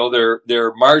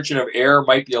 their margin of error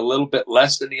might be a little bit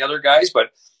less than the other guys,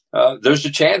 but there's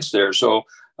a chance there. So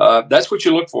that's what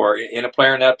you look for in a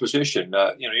player in that position.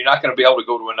 You're not going to be able to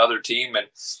go to another team and,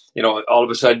 all of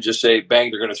a sudden just say,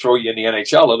 bang, they're going to throw you in the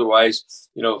NHL. Otherwise,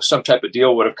 some type of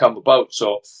deal would have come about.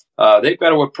 So they've got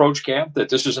to approach camp that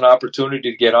this is an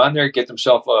opportunity to get on there, get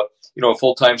themselves a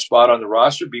full-time spot on the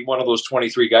roster, be one of those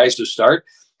 23 guys to start.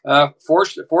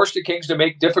 Force the Kings to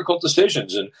make difficult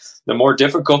decisions. And the more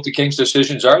difficult the Kings'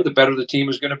 decisions are, the better the team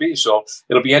is going to be. So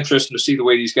it'll be interesting to see the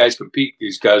way these guys compete,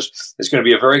 because it's going to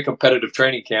be a very competitive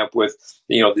training camp with,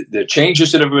 the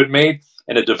changes that have been made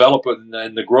and the development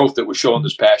and the growth that was shown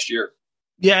this past year.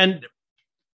 Yeah. And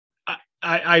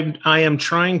I am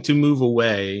trying to move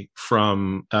away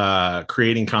from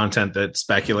creating content that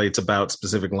speculates about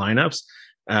specific lineups.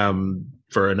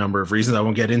 For a number of reasons I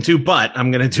won't get into, but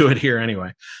I'm going to do it here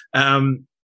anyway.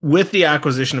 With the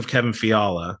acquisition of Kevin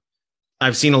Fiala,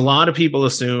 I've seen a lot of people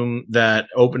assume that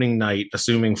opening night,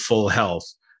 assuming full health,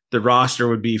 the roster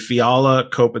would be Fiala,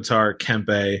 Kopitar,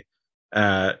 Kempe,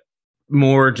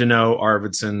 Moore, Deneau,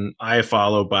 Arvidsson,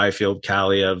 Iafallo, Byfield,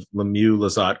 Kaliev, Lemieux,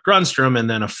 Lizotte, Grundstrom, and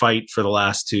then a fight for the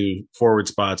last two forward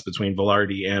spots between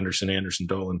Vilardi,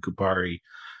 Anderson-Dolan, Kupari,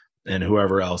 and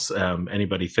whoever else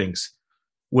anybody thinks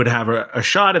would have a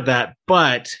shot at that.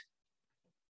 But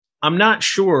I'm not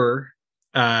sure,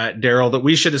 Daryl, that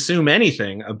we should assume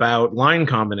anything about line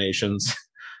combinations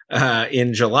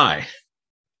in July.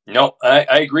 No,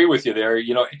 I agree with you there.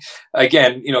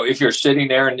 Again, if you're sitting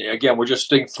there and again, we're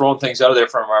just throwing things out of there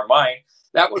from our mind,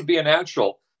 that would be a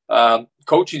natural.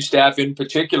 Coaching staff in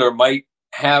particular might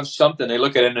have something. They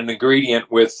look at an ingredient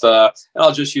with, and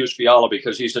I'll just use Fiala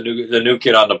because he's the new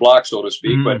kid on the block, so to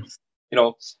speak. Mm-hmm. But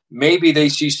maybe they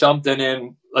see something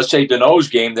in, let's say, Danault's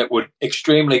game that would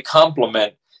extremely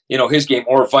complement, his game,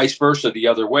 or vice versa the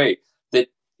other way. That,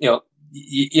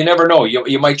 you never know.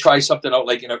 You might try something out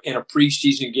like in a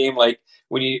preseason game, like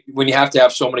when you have to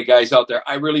have so many guys out there.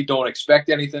 I really don't expect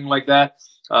anything like that.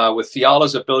 With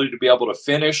Fiala's ability to be able to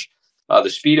finish, the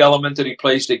speed element that he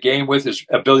plays the game with, his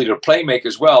ability to play make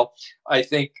as well, I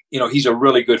think he's a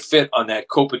really good fit on that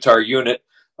Kopitar unit.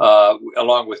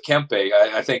 Along with Kempe,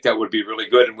 I think that would be really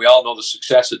good. And we all know the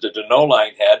success that the Danault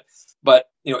line had. But,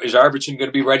 is Arvidsson going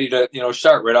to be ready to,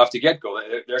 start right off the get-go?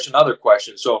 There's another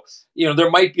question. So, there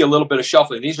might be a little bit of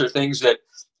shuffling. These are things that,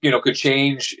 could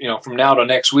change, from now to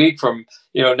next week, from,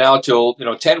 now till,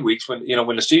 10 weeks when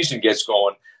the season gets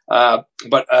going.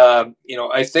 But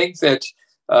I think that,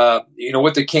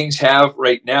 what the Kings have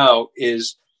right now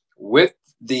is, with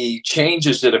the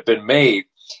changes that have been made,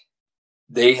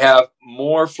 they have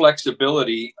more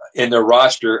flexibility in their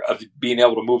roster of being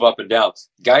able to move up and down.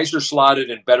 Guys are slotted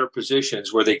in better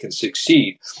positions where they can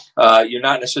succeed. You're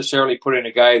not necessarily putting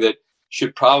a guy that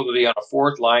should probably be on a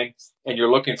fourth line, and you're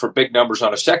looking for big numbers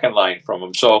on a second line from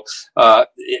him. So,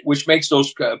 which makes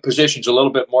those positions a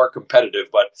little bit more competitive.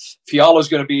 But Fiala's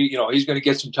going to be, he's going to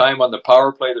get some time on the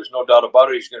power play. There's no doubt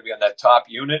about it. He's going to be on that top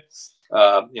unit.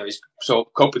 So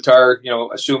Kopitar,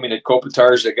 assuming that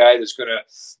Kopitar is the guy that's going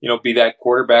to, be that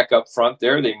quarterback up front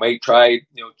there, they might try,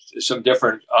 some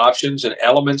different options and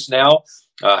elements now.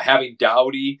 Having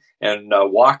Doughty and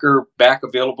Walker back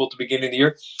available at the beginning of the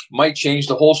year might change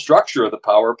the whole structure of the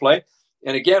power play.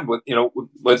 And again,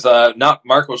 with not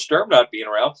Marco Sturm not being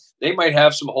around, they might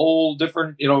have some whole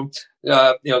different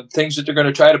things that they're going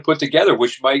to try to put together,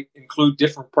 which might include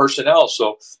different personnel.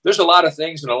 So there's a lot of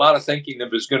things and a lot of thinking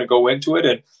that is going to go into it,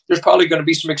 and there's probably going to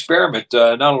be some experiment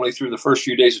not only through the first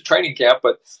few days of training camp,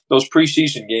 but those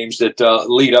preseason games that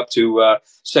lead up to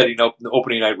setting up the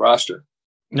opening night roster.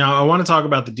 Now, I want to talk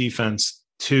about the defense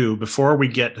too. Before we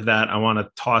get to that, I want to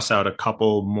toss out a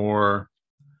couple more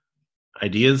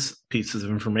ideas, pieces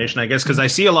of information, I guess, because I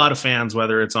see a lot of fans,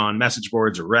 whether it's on message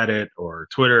boards or Reddit or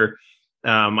Twitter,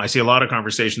 I see a lot of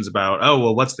conversations about,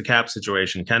 what's the cap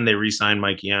situation? Can they re-sign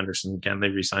Mikey Anderson? Can they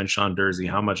re-sign Sean Durzi?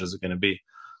 How much is it going to be?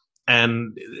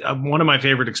 And one of my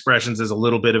favorite expressions is a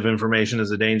little bit of information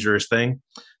is a dangerous thing.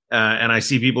 And I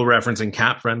see people referencing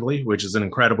Cap Friendly, which is an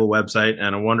incredible website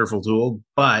and a wonderful tool.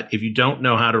 But if you don't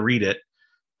know how to read it,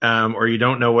 or you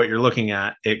don't know what you're looking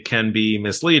at, it can be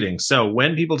misleading. So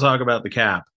when people talk about the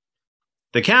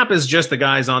cap is just the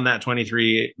guys on that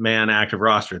 23-man active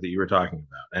roster that you were talking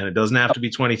about. And it doesn't have to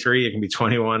be 23. It can be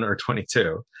 21 or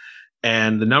 22.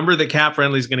 And the number that Cap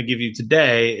Friendly is going to give you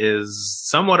today is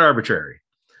somewhat arbitrary.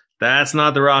 That's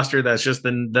not the roster. That's just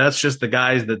the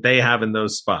guys that they have in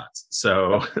those spots.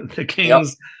 So the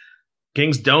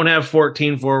Kings don't have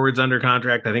 14 forwards under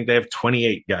contract. I think they have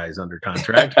 28 guys under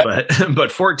contract,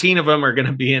 but 14 of them are going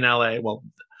to be in LA. Well,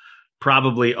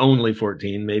 probably only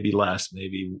 14, maybe less.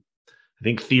 Maybe I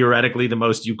think theoretically the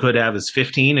most you could have is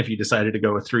 15 if you decided to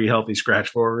go with 3 healthy scratch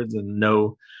forwards and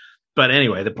no. But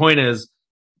anyway, the point is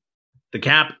the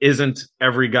cap isn't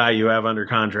every guy you have under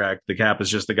contract. The cap is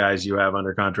just the guys you have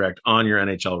under contract on your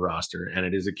NHL roster, and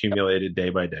it is accumulated day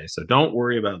by day. So don't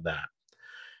worry about that.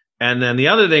 And then the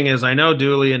other thing is, I know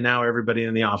Dooley and now everybody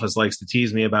in the office likes to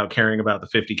tease me about caring about the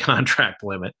 50 contract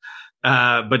limit.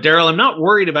 But Daryl, I'm not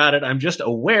worried about it. I'm just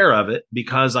aware of it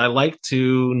because I like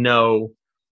to know,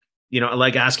 I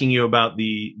like asking you about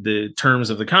the terms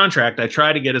of the contract. I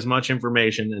try to get as much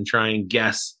information and try and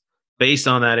guess based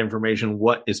on that information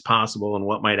what is possible and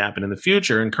what might happen in the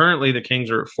future. And currently the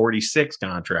Kings are at 46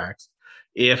 contracts.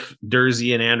 If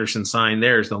Durzi and Anderson sign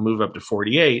theirs, they'll move up to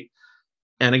 48.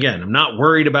 And again, I'm not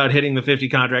worried about hitting the 50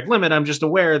 contract limit. I'm just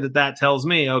aware that tells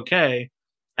me, okay,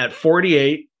 at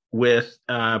 48 with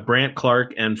Brandt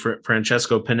Clarke and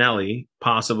Francesco Pinelli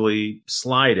possibly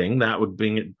sliding, that would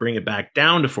bring it back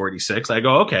down to 46. I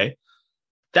go, okay,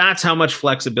 that's how much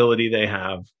flexibility they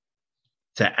have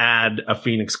to add a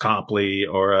Phoenix Copley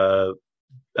or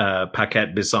a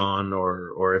Paquette Bisson,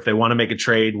 or if they want to make a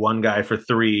trade, one guy for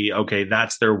 3, okay,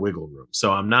 that's their wiggle room.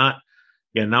 So I'm not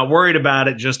worried about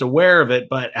it, just aware of it.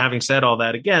 But having said all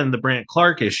that, again, the Brandt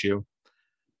Clarke issue.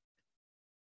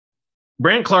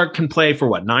 Brandt Clarke can play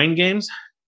for 9 games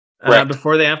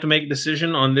before they have to make a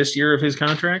decision on this year of his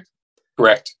contract?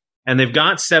 Correct. And they've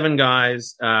got 7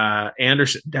 guys,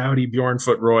 Anderson, Doughty,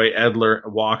 Bjornfoot, Roy, Edler,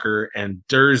 Walker, and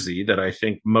Durzi, that I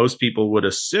think most people would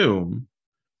assume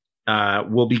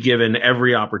will be given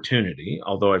every opportunity,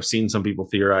 although I've seen some people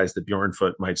theorize that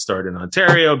Bjornfoot might start in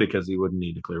Ontario because he wouldn't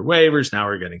need to clear waivers. Now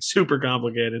we're getting super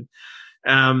complicated.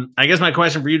 I guess my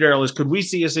question for you, Daryl, is could we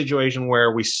see a situation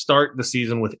where we start the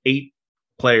season with 8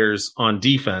 players on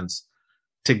defense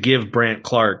to give Brandt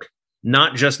Clarke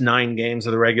not just 9 games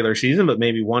of the regular season, but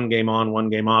maybe 1 game on, 1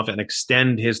 game off, and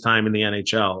extend his time in the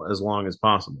NHL as long as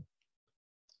possible.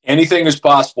 Anything is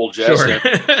possible, Jess.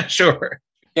 Sure. Sure.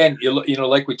 And,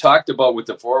 like we talked about with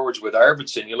the forwards with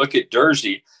Arvidsson, you look at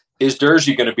Durzi. Is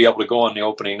Durzi going to be able to go on the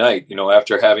opening night,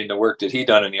 after having the work that he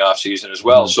done in the offseason as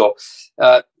well? So,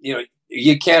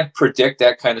 you can't predict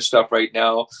that kind of stuff right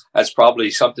now. That's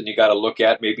probably something you got to look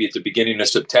at maybe at the beginning of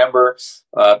September,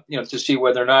 to see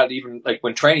whether or not, even like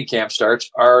when training camp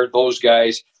starts, are those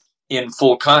guys in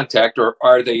full contact, or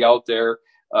are they out there,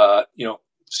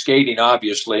 skating,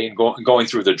 obviously, and going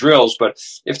through the drills. But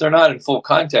if they're not in full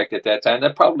contact at that time,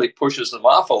 that probably pushes them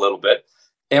off a little bit.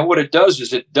 And what it does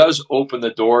is it does open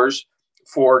the doors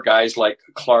for guys like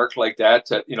Clarke, like that,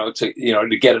 to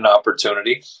get an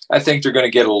opportunity. I think they're going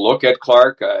to get a look at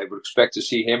Clarke. I would expect to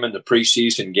see him in the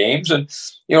preseason games, and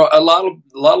a lot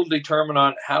will determine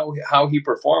on how he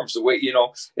performs. The way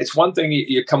it's one thing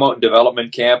you come out in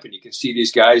development camp and you can see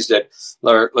these guys that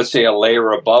are, let's say, a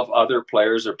layer above other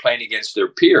players. They're playing against their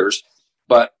peers,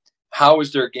 but how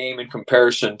is their game in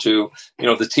comparison to,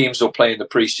 the teams they'll play in the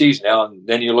preseason? Now, and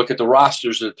then you look at the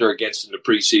rosters that they're against in the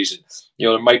preseason.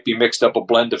 There might be mixed up a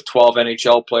blend of 12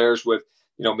 NHL players with,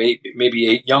 maybe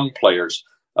 8 young players.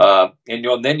 And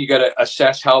then you got to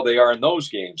assess how they are in those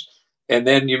games. And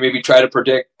then you maybe try to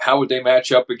predict how would they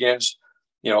match up against,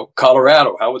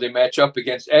 Colorado? How would they match up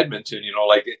against Edmonton?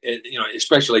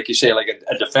 Especially like you say, like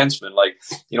a defenseman,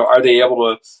 are they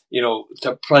able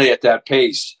to play at that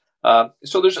pace?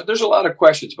 So there's a lot of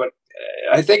questions, but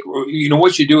I think,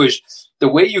 what you do is the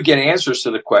way you get answers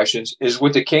to the questions is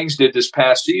what the Kings did this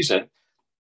past season.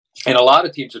 And a lot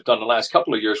of teams have done the last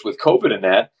couple of years with COVID and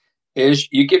that is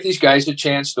you give these guys a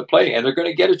chance to play, and they're going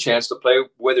to get a chance to play,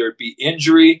 whether it be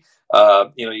injury.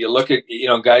 You look at,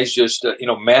 guys just,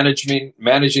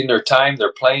 managing their time,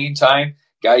 their playing time.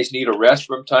 Guys need a rest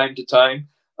from time to time.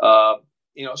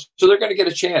 So they're going to get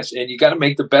a chance, and you got to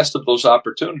make the best of those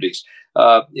opportunities.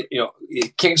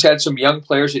 Kings had some young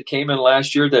players that came in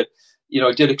last year that,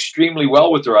 did extremely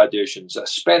well with their auditions.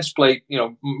 Spence played,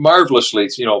 marvelously,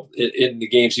 in the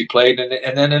games he played,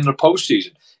 and then in the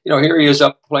postseason. Here he is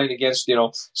up playing against,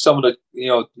 some of the,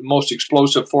 most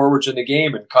explosive forwards in the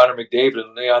game, and Connor McDavid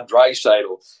and Leon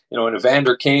Draisaitl, and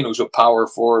Evander Kane, who's a power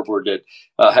forward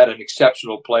that had an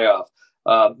exceptional playoff.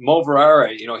 Mo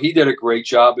Verara, he did a great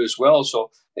job as well.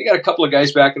 So they got a couple of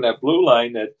guys back in that blue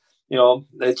line that,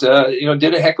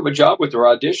 did a heck of a job with their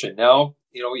audition. Now,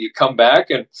 you come back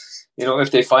and,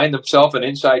 if they find themselves an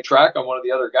inside track on one of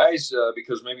the other guys,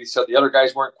 because maybe the other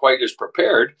guys weren't quite as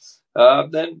prepared,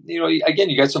 then, again,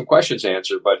 you got some questions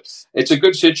answered. But it's a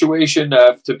good situation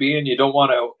to be in. You don't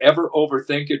want to ever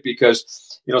overthink it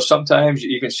because, sometimes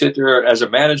you can sit there as a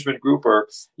management group or,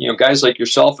 guys like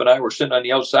yourself and I were sitting on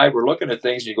the outside, we're looking at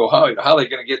things and you go, how are they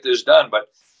going to get this done? But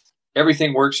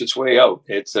everything works its way out.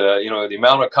 It's, the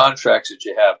amount of contracts that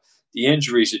you have, the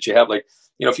injuries that you have, like,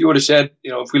 if you would have said,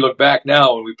 if we look back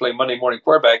now and we play Monday morning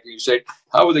quarterback, and you say,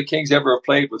 how would the Kings ever have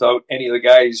played without any of the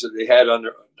guys that they had on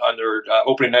their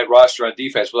opening night roster on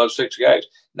defense, without 6 guys?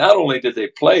 Not only did they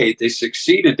play, they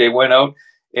succeeded. They went out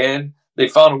and they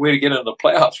found a way to get into the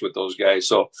playoffs with those guys.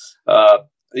 So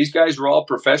these guys are all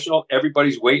professional.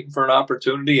 Everybody's waiting for an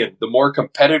opportunity. And the more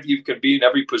competitive you can be in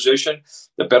every position,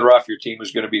 the better off your team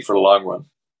is going to be for the long run.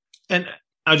 And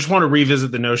I just want to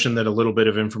revisit the notion that a little bit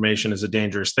of information is a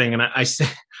dangerous thing. And I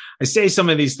say some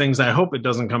of these things, I hope it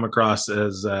doesn't come across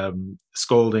as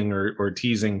scolding or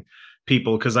teasing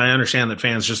people, because I understand that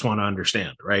fans just want to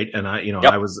understand, right? And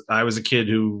I was a kid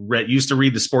who used to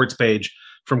read the sports page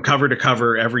from cover to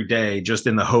cover every day, just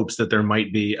in the hopes that there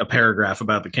might be a paragraph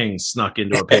about the Kings snuck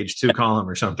into a page 2 column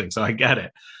or something. So I get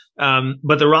it.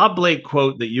 But the Rob Blake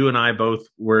quote that you and I both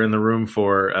were in the room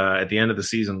for at the end of the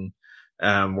season,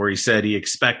 where he said he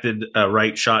expected a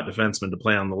right shot defenseman to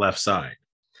play on the left side.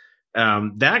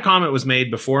 That comment was made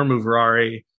before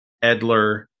Muvrari,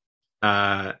 Edler,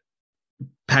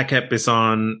 Paquette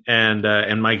Bisson,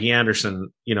 and Mikey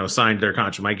Anderson, signed their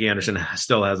contract. Mikey Anderson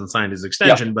still hasn't signed his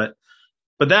extension, but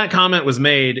that comment was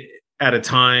made at a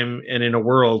time and in a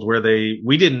world where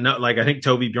we didn't know. Like, I think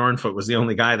Toby Bjornfoot was the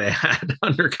only guy they had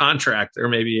under contract, or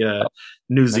maybe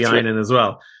Nuziainen as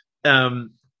well.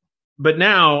 But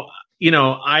now,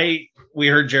 we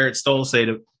heard Jarrett Stoll say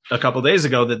a couple of days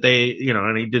ago that they,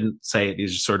 and he didn't say it,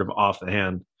 he's just sort of off the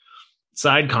hand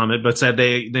side comment, but said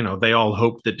they all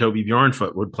hoped that Toby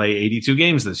Bjornfoot would play 82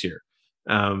 games this year.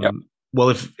 Well,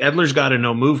 if Edler's got a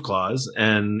no move clause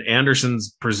and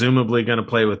Anderson's presumably going to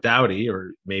play with Doughty,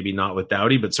 or maybe not with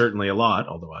Doughty, but certainly a lot,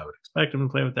 although I would expect him to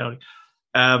play with Doughty.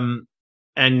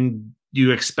 And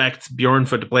you expect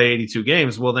Bjornfot to play 82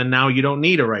 games, well, then now you don't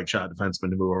need a right shot defenseman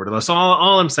to move over to the left. So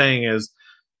all I'm saying is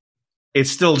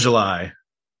it's still July.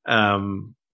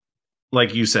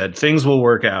 Like you said, things will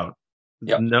work out.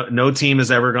 Yep. No team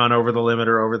has ever gone over the limit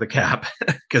or over the cap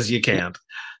because you can't.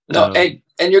 No,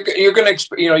 and you're going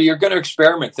to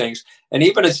experiment things, and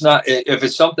even if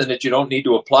it's something that you don't need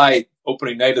to apply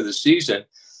opening night of the season,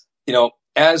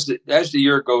 as the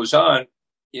year goes on,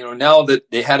 now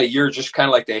that they had a year just kind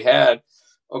of like they had,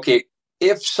 okay,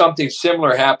 if something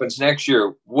similar happens next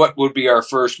year, what would be our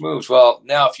first moves? Well,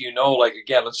 now if like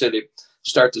again, let's say they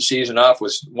start the season off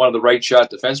with one of the right shot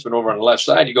defensemen over on the left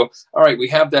side, you go, all right, we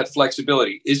have that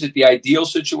flexibility. Is it the ideal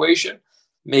situation?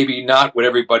 Maybe not what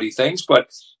everybody thinks,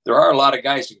 but there are a lot of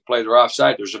guys who can play their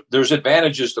offside. There's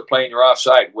advantages to playing your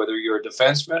offside, whether you're a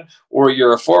defenseman or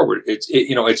you're a forward.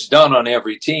 It's done on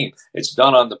every team. It's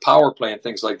done on the power play and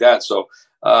things like that. So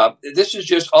this is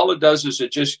just, all it does is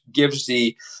it just gives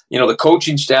the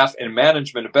coaching staff and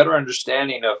management a better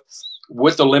understanding of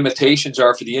what the limitations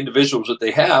are for the individuals that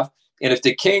they have. And if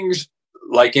the Kings,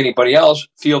 like anybody else,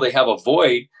 feel they have a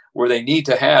void where they need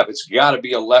to have, it's got to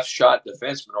be a left shot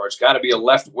defenseman, or it's got to be a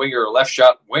left winger, a left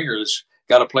shot winger that's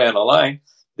got to play on the line,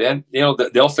 then,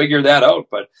 they'll figure that out.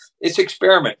 But it's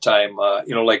experiment time,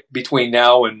 like between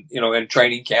now and, and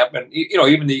training camp and,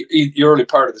 even the early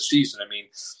part of the season. I mean,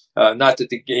 not that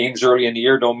the games early in the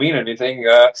year don't mean anything.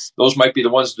 Those might be the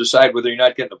ones to decide whether you're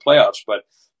not getting the playoffs, but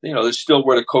it's still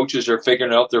where the coaches are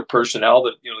figuring out their personnel,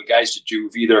 that, the guys that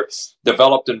you've either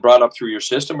developed and brought up through your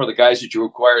system or the guys that you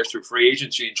acquire through free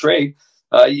agency and trade.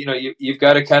 You've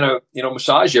got to kind of,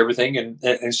 massage everything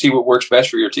and see what works best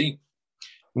for your team.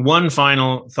 One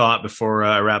final thought before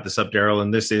I wrap this up, Daryl,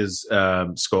 and this is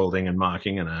scolding and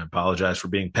mocking, and I apologize for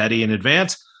being petty in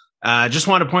advance. I just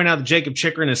want to point out that Jacob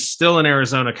Chychrun is still an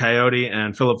Arizona Coyote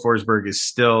and Philip Forsberg is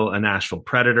still a Nashville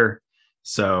Predator.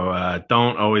 So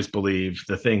don't always believe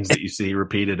the things that you see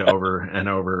repeated over and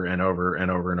over and over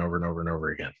and over and over and over and over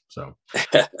again. So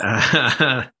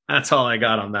that's all I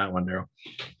got on that one, Daryl.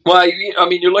 Well,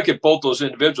 you look at both those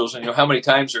individuals and how many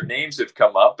times their names have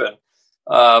come up, and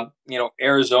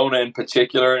Arizona in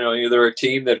particular, they're a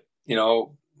team that,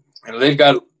 they've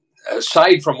got,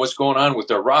 aside from what's going on with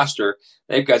their roster,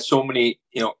 they've got so many,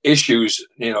 issues,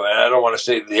 and I don't want to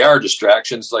say they are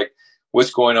distractions, like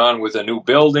what's going on with a new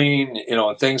building,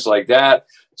 and things like that.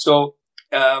 So,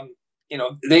 they're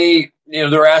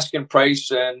asking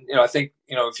price, and, I think,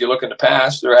 if you look in the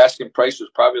past, their asking price was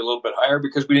probably a little bit higher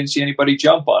because we didn't see anybody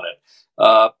jump on it.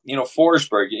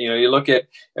 Forsberg, you look at,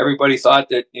 everybody thought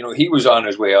that, he was on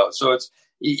his way out. So it's,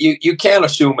 you can't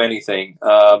assume anything.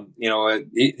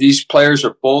 These players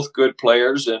are both good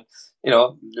players, and,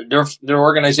 their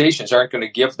organizations aren't going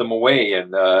to give them away.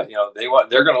 And,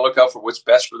 they're going to look out for what's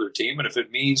best for their team. And if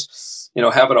it means,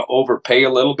 having to overpay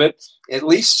a little bit, at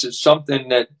least it's something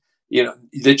that,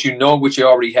 what you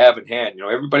already have in hand.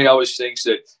 Everybody always thinks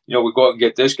that, we go out and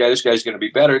get this guy's going to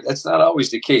be better. That's not always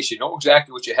the case. You know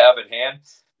exactly what you have in hand.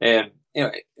 And,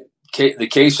 the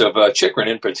case of Chychrun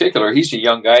in particular, he's a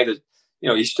young guy that,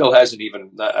 he still hasn't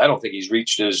even, I don't think he's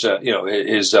reached his,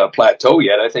 his plateau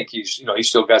yet. I think he's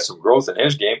still got some growth in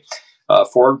his game.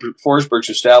 Forsberg's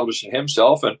establishing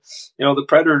himself, and, the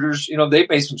Predators, they've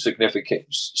made some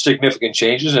significant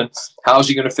changes, and how's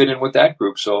he going to fit in with that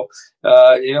group? So,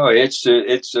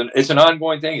 it's an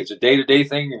ongoing thing. It's a day-to-day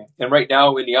thing. And right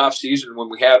now in the off season,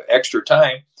 when we have extra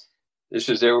time, this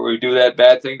is where we do that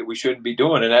bad thing that we shouldn't be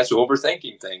doing. And that's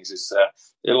overthinking things.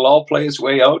 It'll all play its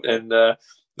way out, and,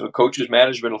 coaches,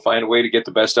 management will find a way to get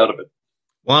the best out of it.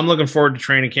 Well, I'm looking forward to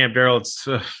training camp, Daryl. It's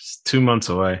 2 months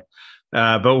away.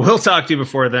 But we'll talk to you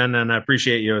before then, and I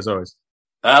appreciate you as always.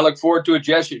 I look forward to it,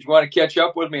 Jesse. If you want to catch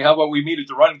up with me, how about we meet at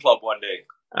the Run Club one day?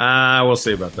 We'll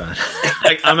see about that.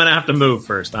 I'm going to have to move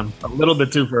first. I'm a little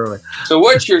bit too early. So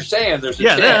what you're saying, there's a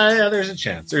chance. Yeah, there's a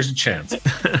chance. There's a chance.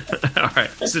 All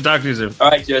right. So talk to you soon. All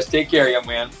right, Jess. Take care, young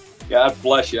man. God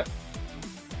bless you.